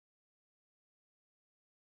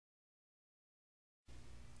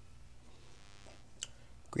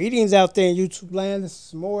Greetings out there in YouTube land. This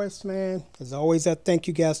is Morris, man. As always, I thank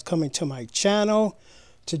you guys for coming to my channel.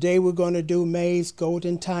 Today we're going to do Maze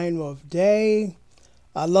Golden Time of Day.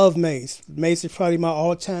 I love Maze. Maze is probably my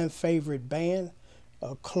all-time favorite band.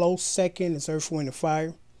 A close second is Earth, Wind, and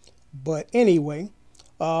Fire. But anyway,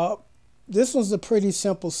 uh, this one's a pretty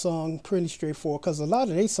simple song, pretty straightforward, because a lot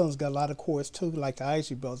of these songs got a lot of chords too, like the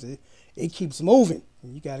Isley Brothers. It keeps moving,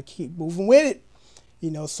 and you got to keep moving with it.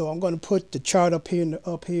 So I'm going to put the chart up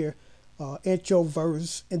here, intro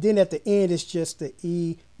verse, and then at the end it's just the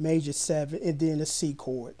E major 7 and then the C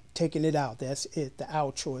chord, taking it out. That's it, the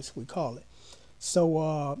outro as we call it.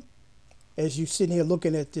 So as you sitting here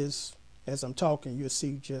looking at this, as I'm talking, you'll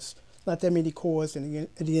see just not that many chords, and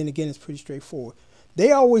then again it's pretty straightforward.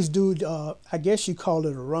 They always do, I guess you call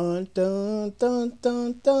it a run, dun dun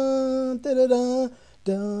dun dun dun dun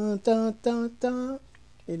dun dun dun dun.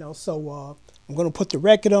 I'm going to put the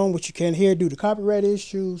record on, which you can't hear due to copyright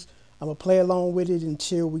issues. I'm going to play along with it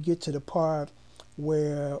until we get to the part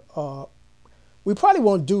where we probably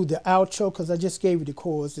won't do the outro because I just gave you the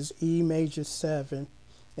chords. It's E major 7,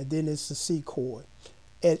 and then it's the C chord.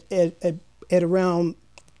 At around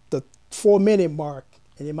the 4-minute mark,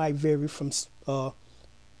 and it might vary from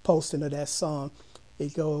posting of that song,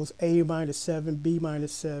 it goes A minor 7, B minor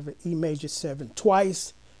 7, E major 7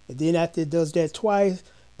 twice, and then after it does that twice,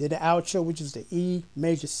 then the outro, which is the E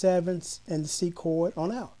major 7s and the C chord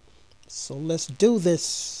on out. So let's do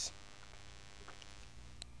this.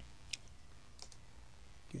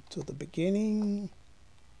 Get to the beginning.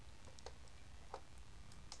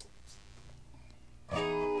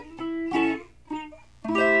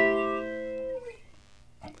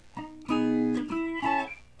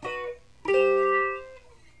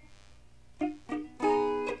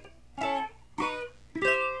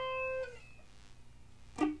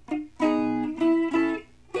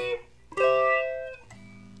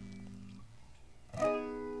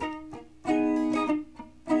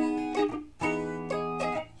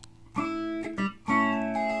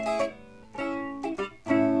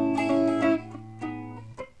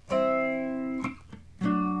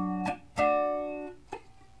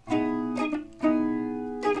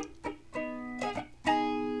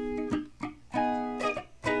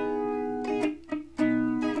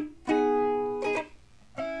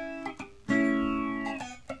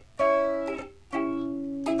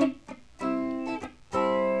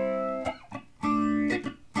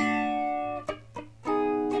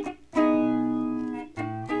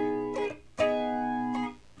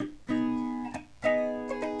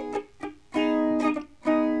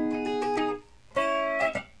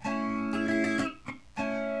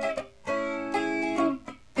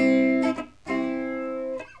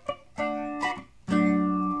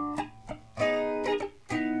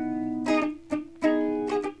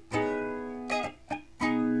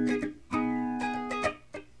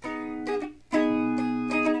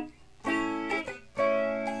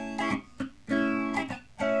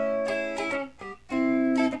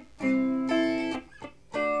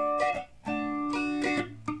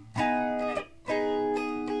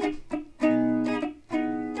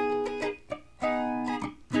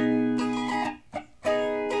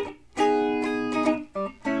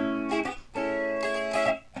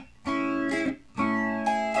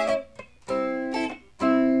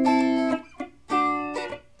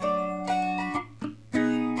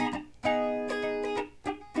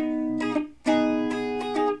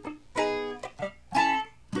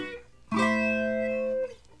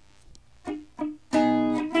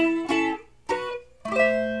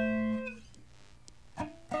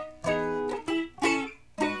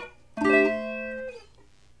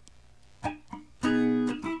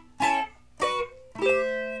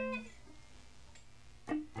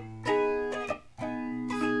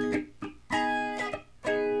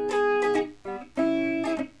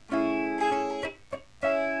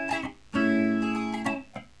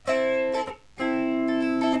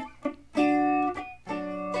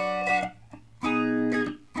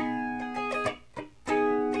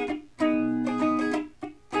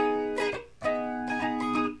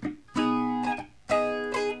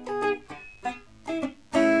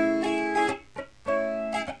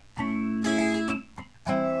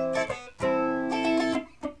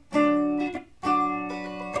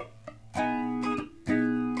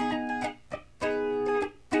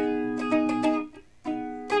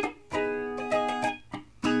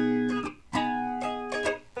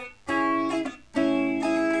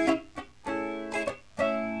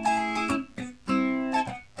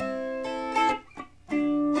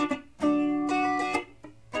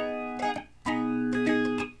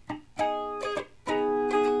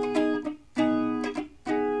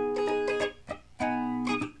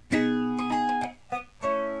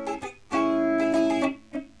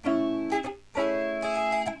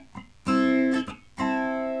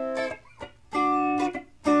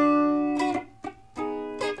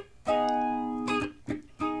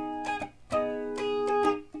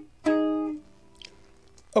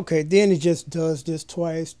 Okay, then it just does this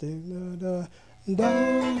twice. Da, da, da, da,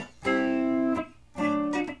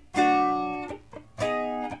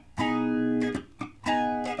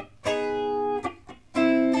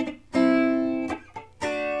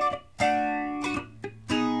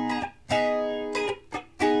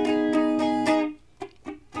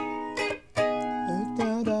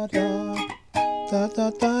 da, da, da,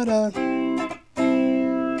 da, da.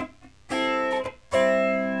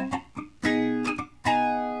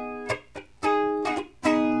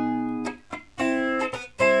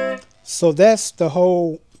 So that's the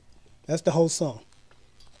whole song.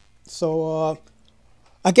 So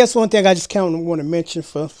I guess one thing I just kind of want to mention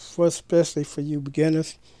for especially for you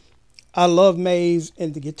beginners, I love Maze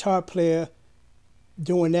and the guitar player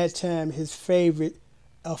during that time. His favorite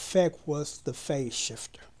effect was the phase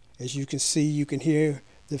shifter. As you can see, you can hear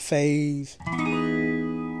the phase,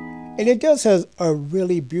 and it does have a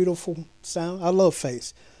really beautiful sound. I love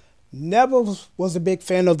phase. Never was a big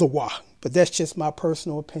fan of the wah, but that's just my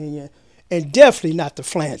personal opinion. And definitely not the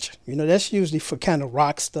flanger. You know, that's usually for kind of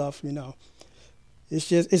rock stuff, you know. It's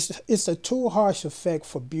just it's a too harsh effect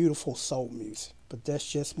for beautiful soul music. But that's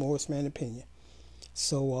just Morris Man opinion.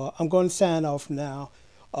 So I'm going to sign off now.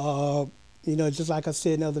 Uh, you know, just like I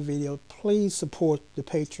said in other video, please support the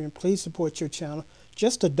Patreon. Please support your channel.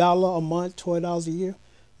 Just $1 a month, $12 a year.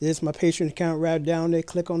 There's my Patreon account right down there.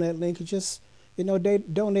 Click on that link and just, you know, they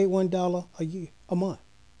donate $1 a year, a month.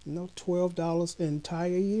 You know, $12 an entire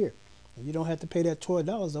year. And you don't have to pay that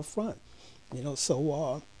 $12 up front. You know,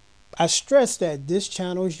 so I stress that this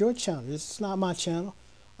channel is your channel. This is not my channel.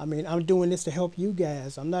 I mean, I'm doing this to help you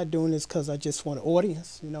guys. I'm not doing this because I just want an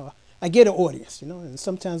audience. You know, I get an audience, you know, and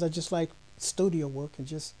sometimes I just like studio work and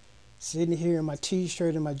just sitting here in my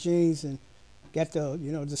T-shirt and my jeans and got the,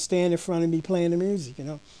 you know, the stand in front of me playing the music, you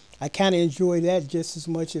know. I kind of enjoy that just as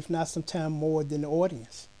much, if not sometimes more, than the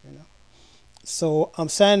audience, you know. So I'm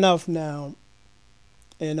signing off now,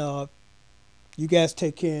 and you guys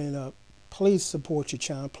take care, and please support your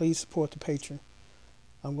channel. Please support the Patreon.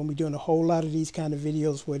 I'm going to be doing a whole lot of these kind of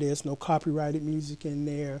videos where there's no copyrighted music in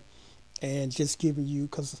there, and just giving you,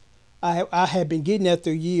 because I have been getting that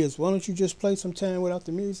through years. Why don't you just play some time without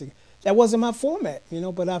the music? That wasn't my format, you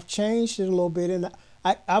know, but I've changed it a little bit, and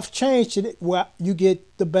I've changed it where you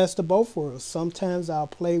get the best of both worlds. Sometimes I'll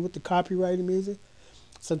play with the copyrighted music.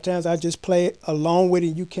 Sometimes I just play it along with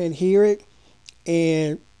it. You can hear it,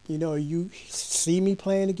 and you know, you see me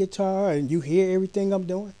playing the guitar, and you hear everything I'm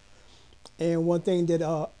doing. And one thing that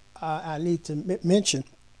I need to mention,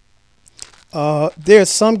 there's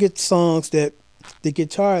some good songs that the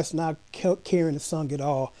guitar is not carrying the song at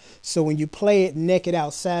all. So when you play it naked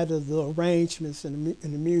outside of the arrangements and the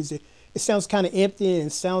music, it sounds kind of empty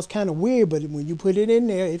and sounds kind of weird. But when you put it in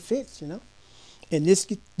there, it fits, you know. And this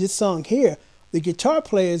song here, the guitar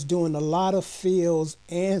player is doing a lot of fills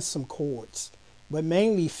and some chords, but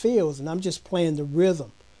mainly fills, and I'm just playing the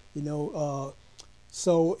rhythm, you know.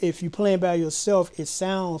 So if you're playing by yourself, it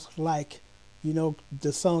sounds like, you know,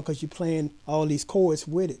 the song, because you're playing all these chords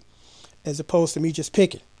with it, as opposed to me just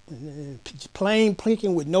picking. Plain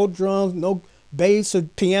picking with no drums, no bass or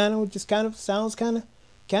piano, just kind of sounds kind of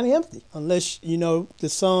empty, unless, you know, the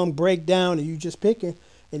song break down and you just picking,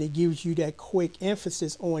 and it gives you that quick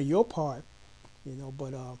emphasis on your part, you know.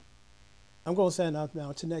 But I'm going to sign out now.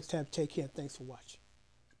 Until next time, take care. Thanks for watching.